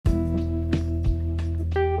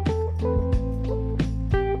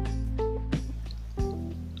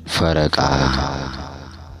ፈረቃ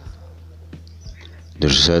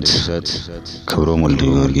ድርሰት ክብሮም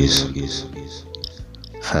ጊዮርጊስ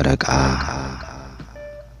ፈረቃ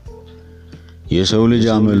የሰው ልጅ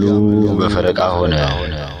አመሉ በፈረቃ ሆነ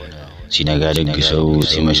ሲነጋ ደግሰው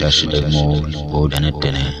ሲመሻሽ ደግሞ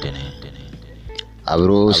ወደነደነ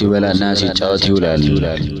አብሮ ሲበላና ሲጫወት ይውላል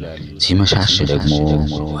ሲመሻሽ ደግሞ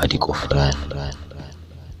ዋዲ ቆፍራል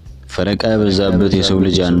ፈረቃ በዛበት የሰው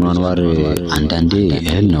ልጅ አኗኗር አንዳንዴ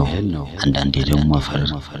እህል ነው አንዳንዴ ደግሞ አፈር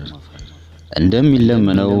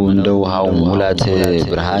እንደሚለምነው እንደ ውሃው ሙላት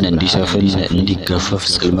ብርሃን እንዲሰፍን እንዲገፈፍ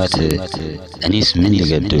ጽልመት እኔስ ምን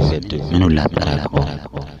ልገድብ ምን ላጠራቅመው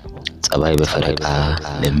ጸባይ በፈረቃ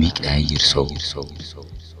ለሚቀያይር ሰው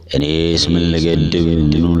እኔስ ምን ልገድብ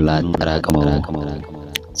ምን ላጠራቅመው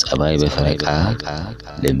ጸባይ በፈረቃ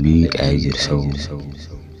ለሚቀያይር ሰው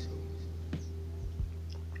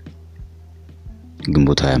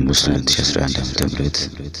ግንቦት 25 2011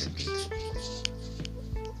 ዓ.ም